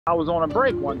I was on a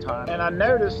break one time and I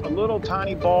noticed a little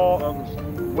tiny ball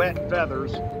of wet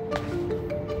feathers.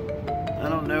 I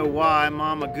don't know why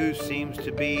Mama Goose seems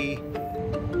to be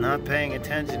not paying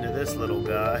attention to this little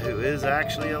guy who is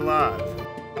actually alive.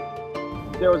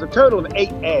 There was a total of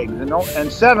 8 eggs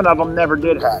and 7 of them never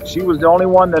did hatch. She was the only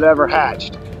one that ever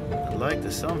hatched. I'd like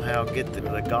to somehow get the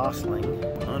Gosling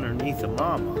underneath the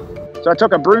mama. So I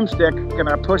took a broomstick and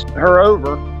I pushed her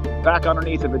over back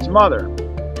underneath of its mother.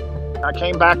 I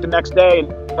came back the next day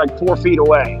like 4 feet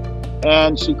away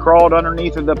and she crawled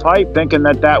underneath of the pipe thinking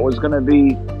that that was going to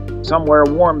be somewhere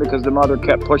warm because the mother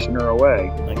kept pushing her away.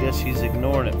 I guess she's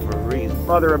ignoring it for a reason.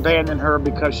 Mother abandoned her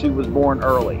because she was born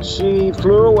early. She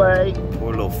flew away.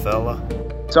 Poor little fella.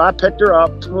 So I picked her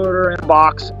up, put her in a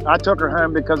box. I took her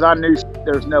home because I knew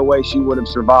there's no way she would have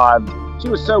survived. She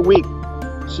was so weak,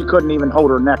 she couldn't even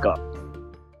hold her neck up.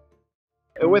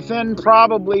 Within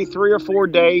probably 3 or 4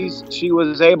 days, she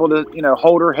was able to,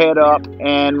 hold her head up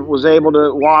and was able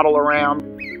to waddle around.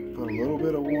 Put a little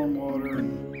bit of warm water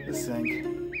in the sink.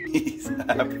 He's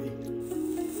happy.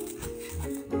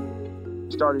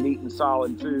 Started eating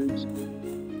solid foods.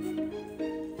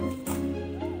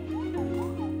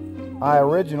 I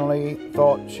originally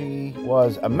thought she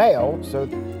was a male, so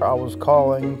I was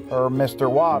calling her Mr.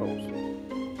 Waddles.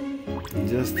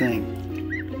 Just think,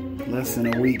 less than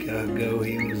a week ago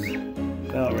he was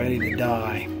about ready to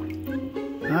die.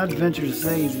 I'd venture to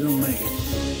say he's gonna make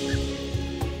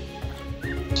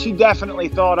it. She definitely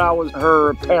thought I was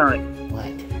her parent.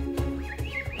 What?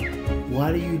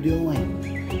 What are you doing?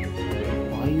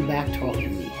 Why are you back talking to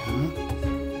me,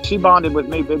 huh? She bonded with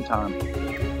me big time.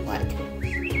 What?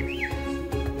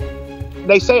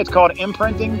 They say it's called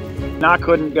imprinting, and I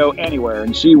couldn't go anywhere,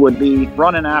 and she would be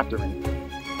running after me.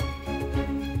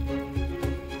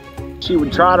 She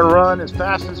would try to run as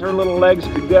fast as her little legs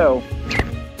could go.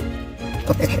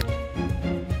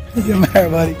 What's the matter,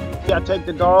 buddy? I'd take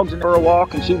the dogs for a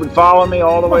walk, and she would follow me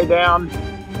all the way down.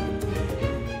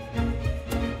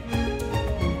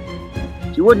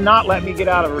 She would not let me get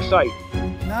out of her sight.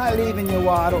 Not leaving you,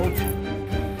 Waddles.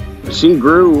 She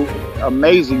grew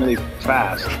amazingly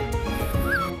fast.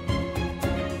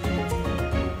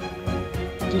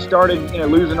 She started,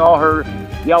 losing all her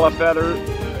yellow feathers.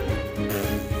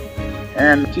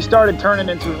 And she started turning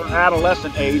into her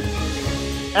adolescent age.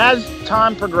 As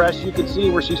time progressed, you could see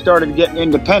where she started getting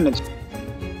independence. I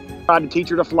tried to teach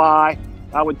her to fly.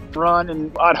 I would run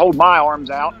and I'd hold my arms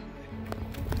out.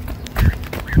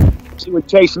 She would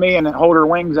chase me and hold her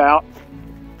wings out.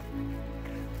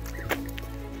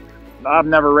 I've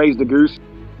never raised a goose,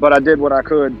 but I did what I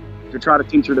could to try to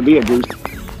teach her to be a goose.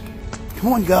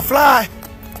 Come on, you gotta fly.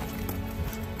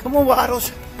 Come on, Waddles.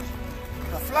 You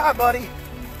gotta fly, buddy.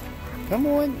 Come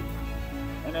on.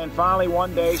 And then finally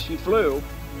one day she flew.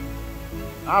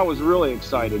 I was really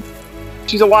excited.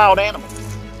 She's a wild animal.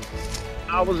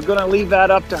 I was gonna leave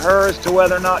that up to her as to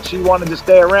whether or not she wanted to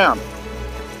stay around.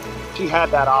 She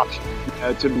had that option,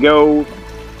 to go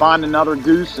find another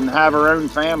goose and have her own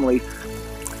family.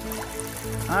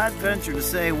 I'd venture to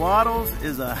say Waddles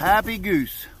is a happy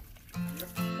goose.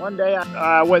 One day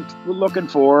I went looking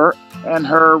for her and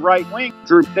her right wing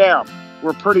drooped down.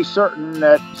 We're pretty certain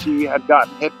that she had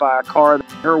gotten hit by a car.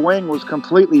 Her wing was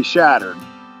completely shattered.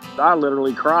 I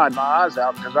literally cried my eyes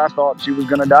out because I thought she was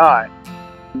going to die.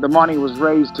 The money was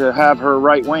raised to have her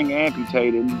right wing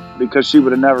amputated because she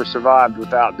would have never survived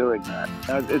without doing that.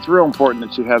 It's real important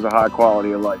that she has a high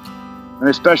quality of life, and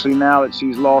especially now that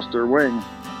she's lost her wing.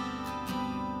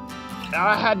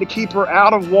 I had to keep her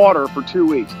out of water for 2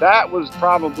 weeks. That was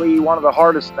probably one of the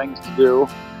hardest things to do.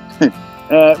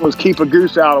 Was keep a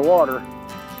goose out of water.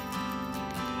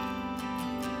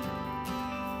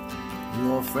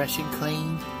 You all fresh and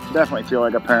clean? Definitely feel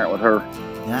like a parent with her.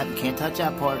 Yeah, you can't touch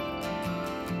that part.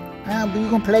 But you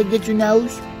gonna play get your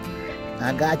nose?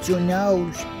 I got your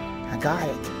nose. I got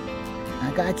it.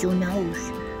 I got your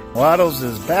nose. Waddles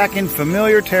is back in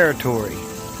familiar territory. I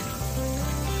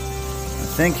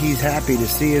think he's happy to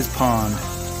see his pond.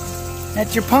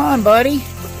 That's your pond, buddy.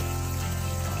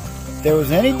 If there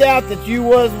was any doubt that you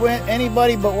was with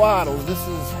anybody but Waddles, this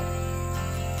is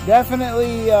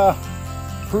definitely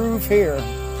proof here.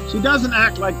 She doesn't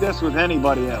act like this with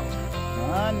anybody else.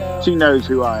 I know. She knows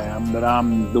who I am, that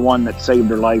I'm the one that saved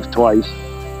her life twice.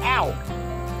 Ow!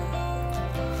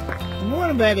 Good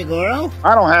morning, baby girl.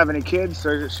 I don't have any kids,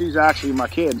 so she's actually my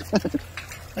kid.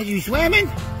 Are you swimming?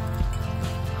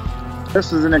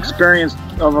 This is an experience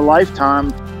of a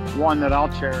lifetime, one that I'll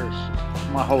cherish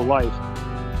my whole life.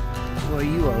 Well,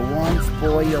 you are one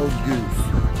spoiled goose.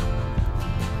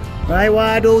 Right,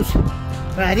 Waddles?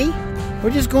 Ready?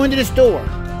 We're just going to the store.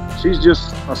 She's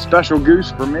just a special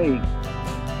goose for me.